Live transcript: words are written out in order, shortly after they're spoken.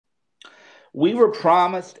We were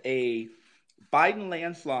promised a Biden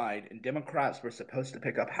landslide, and Democrats were supposed to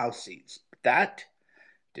pick up House seats. That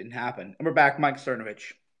didn't happen. And we're back, Mike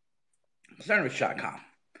Cernovich, Cernovich.com.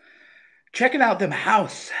 Checking out them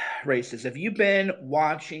House races. Have you been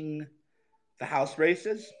watching the House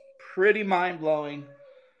races? Pretty mind-blowing.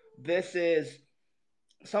 This is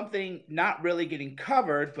something not really getting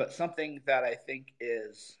covered, but something that I think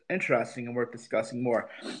is interesting and worth discussing more.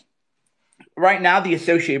 Right now, the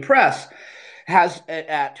Associated Press has it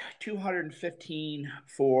at 215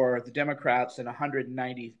 for the Democrats and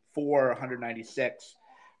 194, 196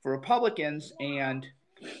 for Republicans, and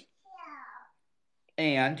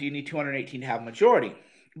you need 218 to have a majority.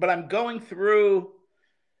 But I'm going through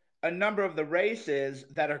a number of the races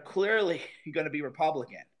that are clearly going to be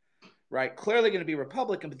Republican, right? Clearly going to be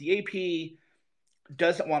Republican, but the AP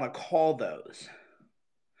doesn't want to call those.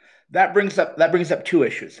 That brings up two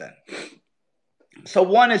issues then. So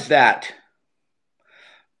one is that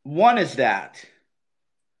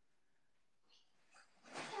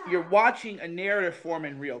you're watching a narrative form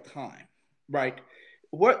in real time, right?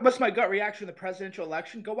 What's my gut reaction to the presidential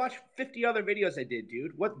election? Go watch 50 other videos I did,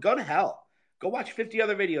 dude. Go to hell. Go watch 50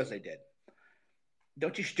 other videos I did.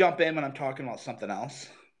 Don't just jump in when I'm talking about something else.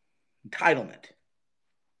 Entitlement.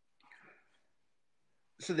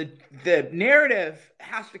 So the narrative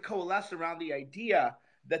has to coalesce around the idea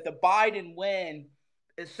that the Biden win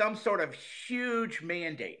is some sort of huge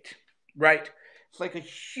mandate, right? It's like a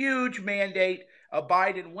huge mandate, a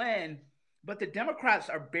Biden win, but the Democrats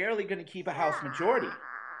are barely going to keep a House majority.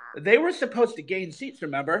 They were supposed to gain seats,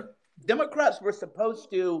 remember? Democrats were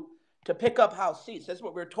supposed to pick up House seats. That's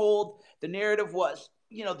what we're told. The narrative was,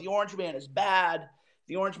 the orange man is bad.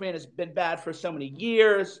 The orange man has been bad for so many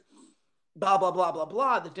years. Blah, blah, blah, blah,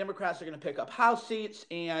 blah. The Democrats are going to pick up House seats,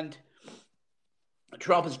 and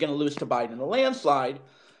Trump is going to lose to Biden in a landslide.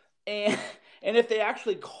 And if they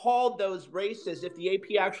actually called those races, if the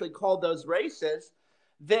AP actually called those races,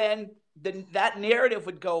 then that narrative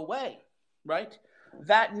would go away, right?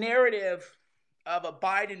 That narrative of a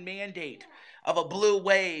Biden mandate, of a blue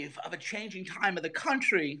wave, of a changing time of the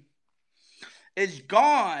country is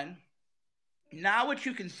gone. Now what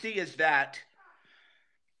you can see is that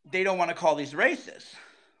they don't want to call these races,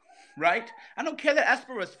 right? I don't care that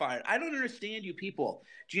Esper was fired. I don't understand you people.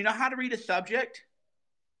 Do you know how to read a subject?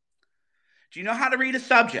 Do you know how to read a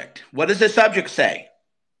subject? What does the subject say?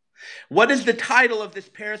 What does the title of this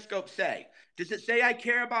periscope say? Does it say I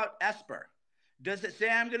care about Esper? Does it say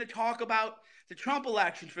I'm going to talk about the Trump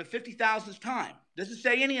election for the 50,000th time? Does it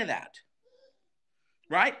say any of that?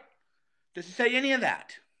 Right? Does it say any of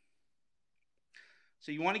that?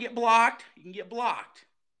 So you want to get blocked? You can get blocked.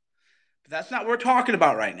 But that's not what we're talking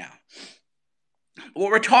about right now.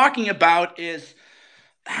 What we're talking about is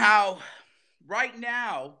how right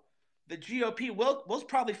now the GOP, Will's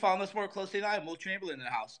probably following this more closely than I am, Will Chamberlain in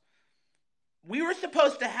the House. We were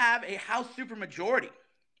supposed to have a House supermajority,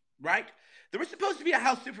 right? There was supposed to be a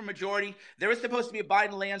House supermajority. There was supposed to be a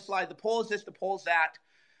Biden landslide. The poll is this, the poll is that.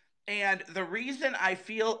 And the reason I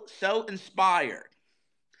feel so inspired,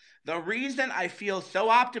 the reason I feel so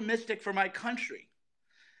optimistic for my country,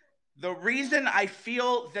 the reason I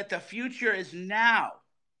feel that the future is now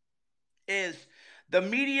is the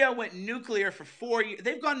media went nuclear for 4 years.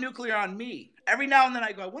 They've gone nuclear on me. Every now and then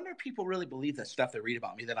I go, I wonder if people really believe that stuff they read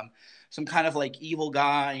about me, that I'm some kind of like evil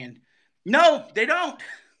guy. And no, they don't.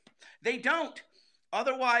 They don't.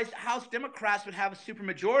 Otherwise, House Democrats would have a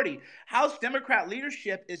supermajority. House Democrat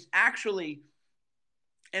leadership is actually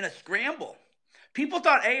in a scramble. People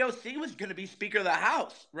thought AOC was going to be Speaker of the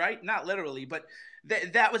House, right? Not literally, but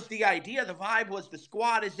that was the idea. The vibe was the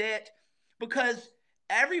squad is it, because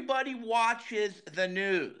everybody watches the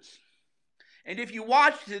news. And if you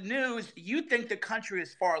watch the news, you think the country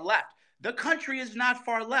is far left. The country is not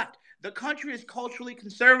far left. The country is culturally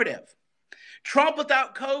conservative. Trump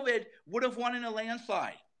without COVID would have won in a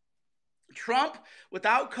landslide. Trump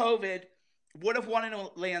without COVID would have won in a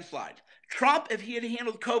landslide. Trump, if he had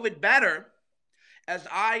handled COVID better, as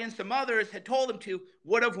I and some others had told him to,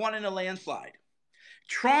 would have won in a landslide.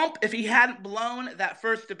 Trump, if he hadn't blown that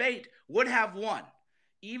first debate, would have won.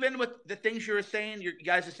 Even with the things you were saying, you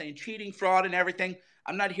guys are saying cheating, fraud, and everything.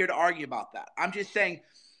 I'm not here to argue about that. I'm just saying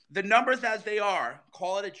the numbers as they are,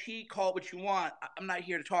 call it a cheat, call it what you want. I'm not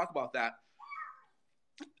here to talk about that.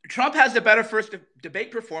 Trump has a better first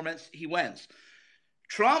debate performance. He wins.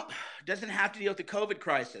 Trump doesn't have to deal with the COVID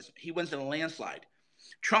crisis. He wins in a landslide.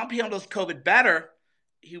 Trump handles COVID better.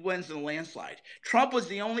 He wins in a landslide. Trump was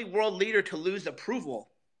the only world leader to lose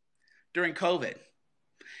approval during COVID.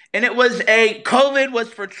 And COVID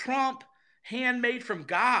was for Trump, handmade from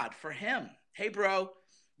God for him. Hey, bro,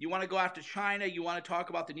 You want to go after China. You want to talk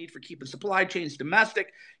about the need for keeping supply chains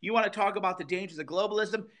domestic. You want to talk about the dangers of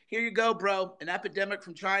globalism. Here you go, bro. An epidemic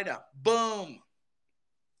from China. Boom.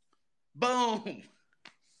 Boom.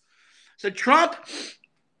 So Trump,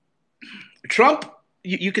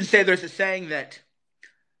 you can say there's a saying that,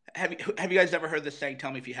 have you guys ever heard this saying?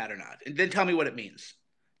 Tell me if you had or not. And then tell me what it means.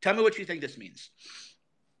 Tell me what you think this means.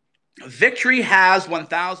 Victory has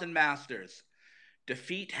 1,000 masters.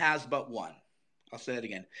 Defeat has but one. I'll say it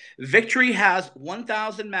again. Victory has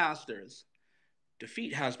 1,000 masters.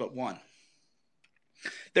 Defeat has but one.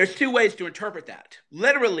 There's two ways to interpret that.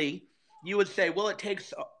 Literally, you would say, well, it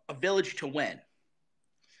takes a village to win.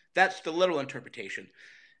 That's the literal interpretation.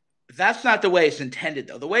 That's not the way it's intended,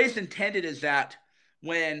 though. The way it's intended is that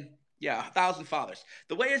when, 1,000 fathers.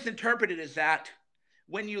 The way it's interpreted is that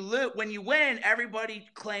when you win, everybody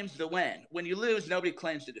claims the win. When you lose, nobody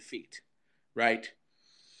claims the defeat, right?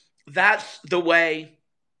 That's the way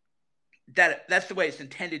it's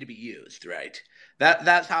intended to be used, right?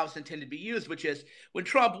 That's how it's intended to be used, which is when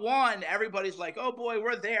Trump won, everybody's like, oh boy,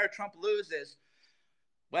 we're there. Trump loses.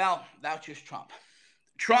 Well, that's just Trump.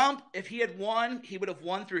 Trump, if he had won, he would have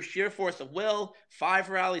won through sheer force of will, 5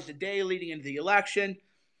 rallies a day leading into the election.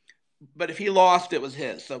 But if he lost, it was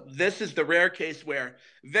his. So this is the rare case where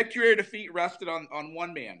victory or defeat rested on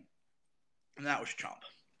one man, and that was Trump.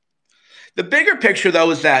 The bigger picture,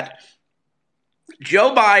 though, is that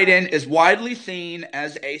Joe Biden is widely seen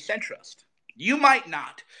as a centrist. You might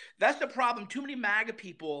not. That's the problem. Too many MAGA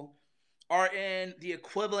people are in the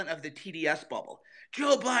equivalent of the TDS bubble.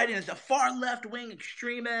 Joe Biden is a far left-wing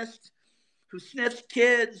extremist who sniffs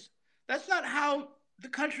kids. That's not how the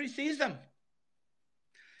country sees them.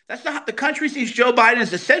 That's not how the country sees Joe Biden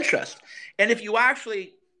as a centrist. And if you're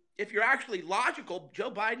actually logical,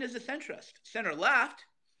 Joe Biden is a centrist, center-left,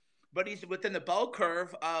 but he's within the bell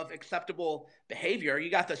curve of acceptable behavior. You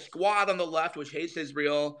got the squad on the left, which hates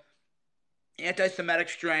Israel, anti-Semitic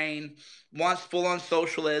strain, wants full-on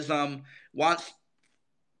socialism, wants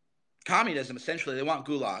communism, essentially. They want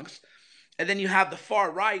gulags. And then you have the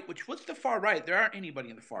far right, which, what's the far right? There aren't anybody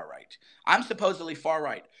in the far right. I'm supposedly far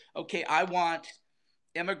right. Okay, I want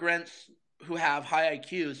immigrants who have high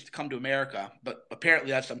IQs to come to America, but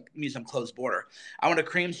apparently that means I'm closed border. I want a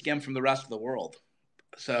cream skim from the rest of the world.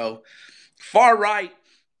 So far right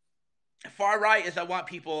is I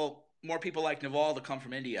want more people like Naval to come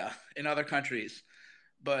from India and other countries,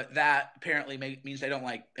 but that apparently means they don't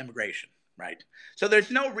like immigration, right? So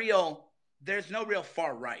there's no real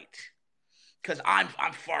far right, because I'm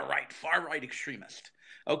far right extremist.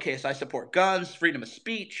 Okay, so I support guns, freedom of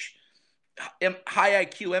speech, high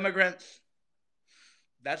IQ immigrants.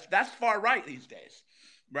 That's far right these days,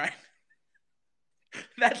 right?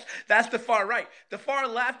 That's the far right. The far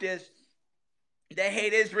left is they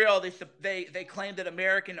hate Israel. They claim that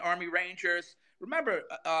American Army Rangers. Remember,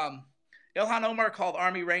 Ilhan Omar called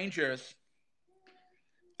Army Rangers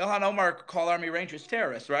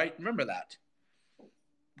terrorists, right? Remember that,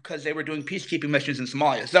 because they were doing peacekeeping missions in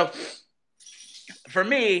Somalia. So for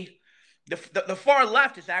me, the far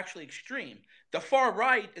left is actually extreme. The far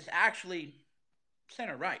right is actually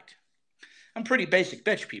center right. I'm pretty basic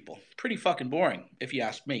bitch, people. Pretty fucking boring, if you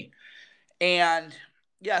ask me. And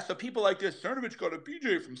yeah, so people like this, Cernovich got a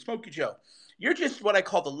BJ from Smokey Joe. You're just what I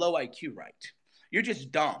call the low IQ right. You're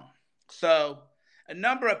just dumb. So a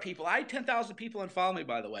number of people, I had 10,000 people unfollow me,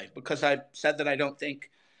 by the way, because I said that I don't think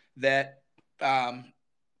that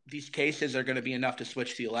these cases are going to be enough to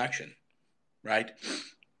switch the election, right?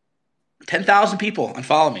 10,000 people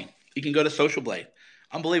unfollow me. You can go to Social Blade.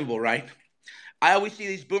 Unbelievable, right? I always see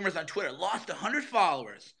these boomers on Twitter, lost 100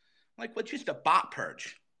 followers. I'm like, what's just a bot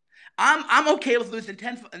purge? I'm okay with losing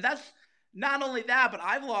 10, and that's not only that, but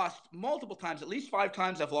I've lost multiple times, at least 5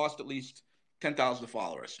 times I've lost at least 10,000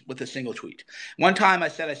 followers with a single tweet. One time I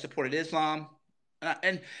said I supported Islam,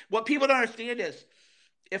 and what people don't understand is,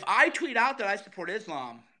 if I tweet out that I support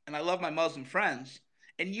Islam and I love my Muslim friends,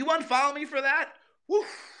 and you unfollow me for that, whew,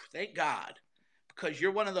 thank God, because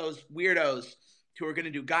you're one of those weirdos who are going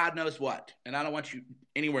to do God knows what, and I don't want you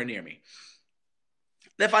anywhere near me.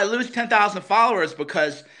 If I lose 10,000 followers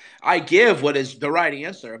because I give what is the right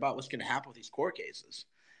answer about what's going to happen with these court cases,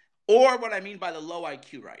 or what I mean by the low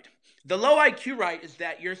IQ right. The low IQ right is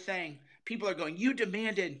that you're saying, people are going, you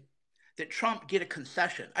demanded that Trump get a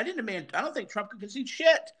concession. I don't think Trump could concede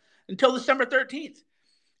shit until December 13th.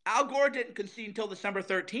 Al Gore didn't concede until December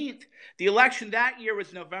 13th. The election that year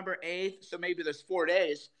was November 8th, so maybe there's 4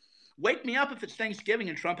 days. Wake me up if it's Thanksgiving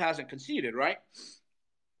and Trump hasn't conceded, right?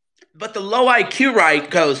 But the low IQ right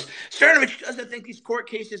goes, Cernovich doesn't think these court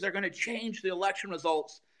cases are going to change the election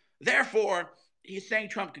results. Therefore, he's saying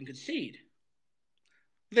Trump can concede.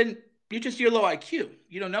 then you're low IQ.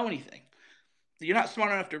 You don't know anything. You're not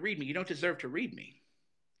smart enough to read me. You don't deserve to read me.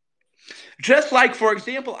 Just like, for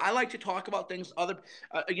example, I like to talk about things other,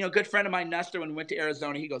 good friend of mine, Nestor, when we went to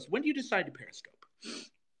Arizona, he goes, when do you decide to periscope?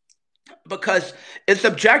 Because it's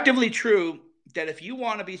objectively true that if you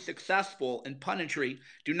want to be successful in punditry,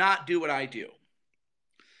 do not do what I do.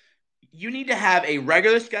 You need to have a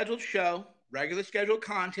regular scheduled show, regular scheduled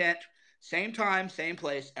content, same time, same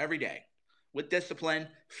place, every day, with discipline,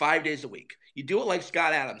 5 days a week. You do it like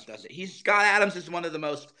Scott Adams does it. Scott Adams is one of the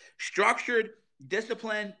most structured,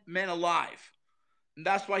 disciplined men alive, and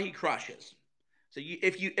that's why he crushes. So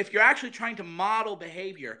if you're actually trying to model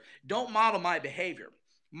behavior, don't model my behavior.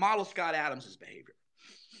 Model Scott Adams's behavior.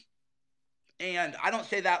 And I don't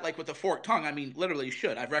say that like with a forked tongue. I mean, literally, you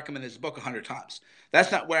should. I've recommended this book 100 times.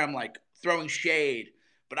 That's not where I'm like throwing shade,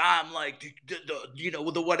 but I'm like,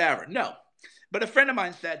 the whatever. No. But a friend of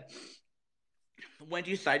mine said, when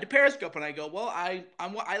do you decide to periscope? And I go, well, I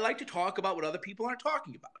like to talk about what other people aren't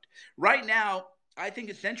talking about. Right now, I think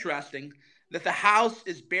it's interesting that the House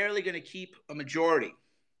is barely going to keep a majority,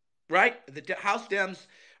 right? The House Dems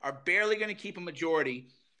are barely going to keep a majority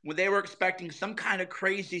when they were expecting some kind of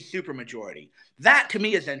crazy supermajority. That, to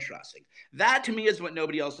me, is interesting. That, to me, is what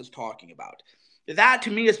nobody else is talking about. That, to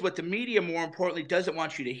me, is what the media, more importantly, doesn't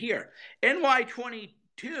want you to hear.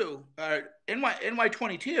 NY22,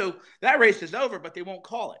 that race is over, but they won't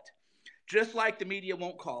call it. Just like the media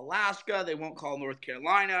won't call Alaska, they won't call North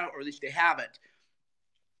Carolina, or at least they haven't.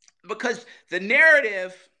 Because the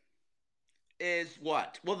narrative is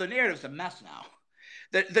what? Well, the narrative's a mess now.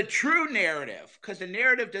 The true narrative, because the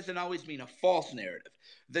narrative doesn't always mean a false narrative.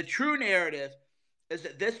 The true narrative is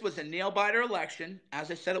that this was a nail-biter election,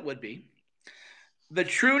 as I said it would be. The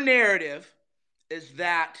true narrative is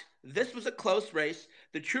that this was a close race.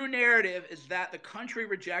 The true narrative is that the country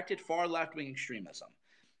rejected far left-wing extremism.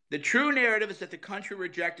 The true narrative is that the country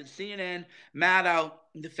rejected CNN, Maddow,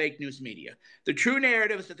 and the fake news media. The true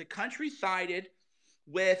narrative is that the country sided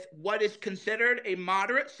with what is considered a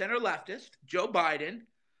moderate center leftist, Joe Biden,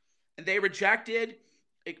 and they rejected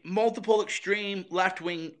multiple extreme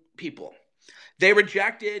left-wing people. They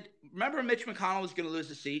rejected, remember Mitch McConnell was going to lose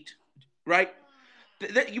the seat, right?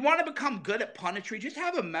 You want to become good at punditry, just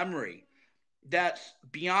have a memory that's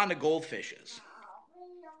beyond the goldfishes.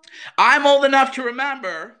 I'm old enough to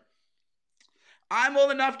remember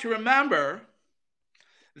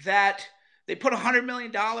that they put $100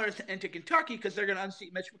 million into Kentucky because they're going to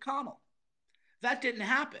unseat Mitch McConnell. That didn't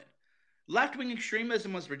happen. Left-wing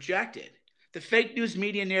extremism was rejected. The fake news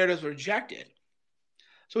media narratives were rejected.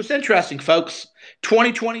 So it's interesting, folks.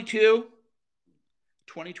 2022,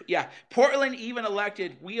 Portland even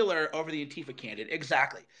elected Wheeler over the Antifa candidate.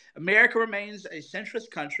 Exactly. America remains a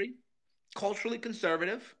centrist country, culturally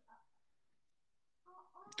conservative.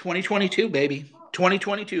 2022, baby.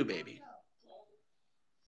 2022, baby.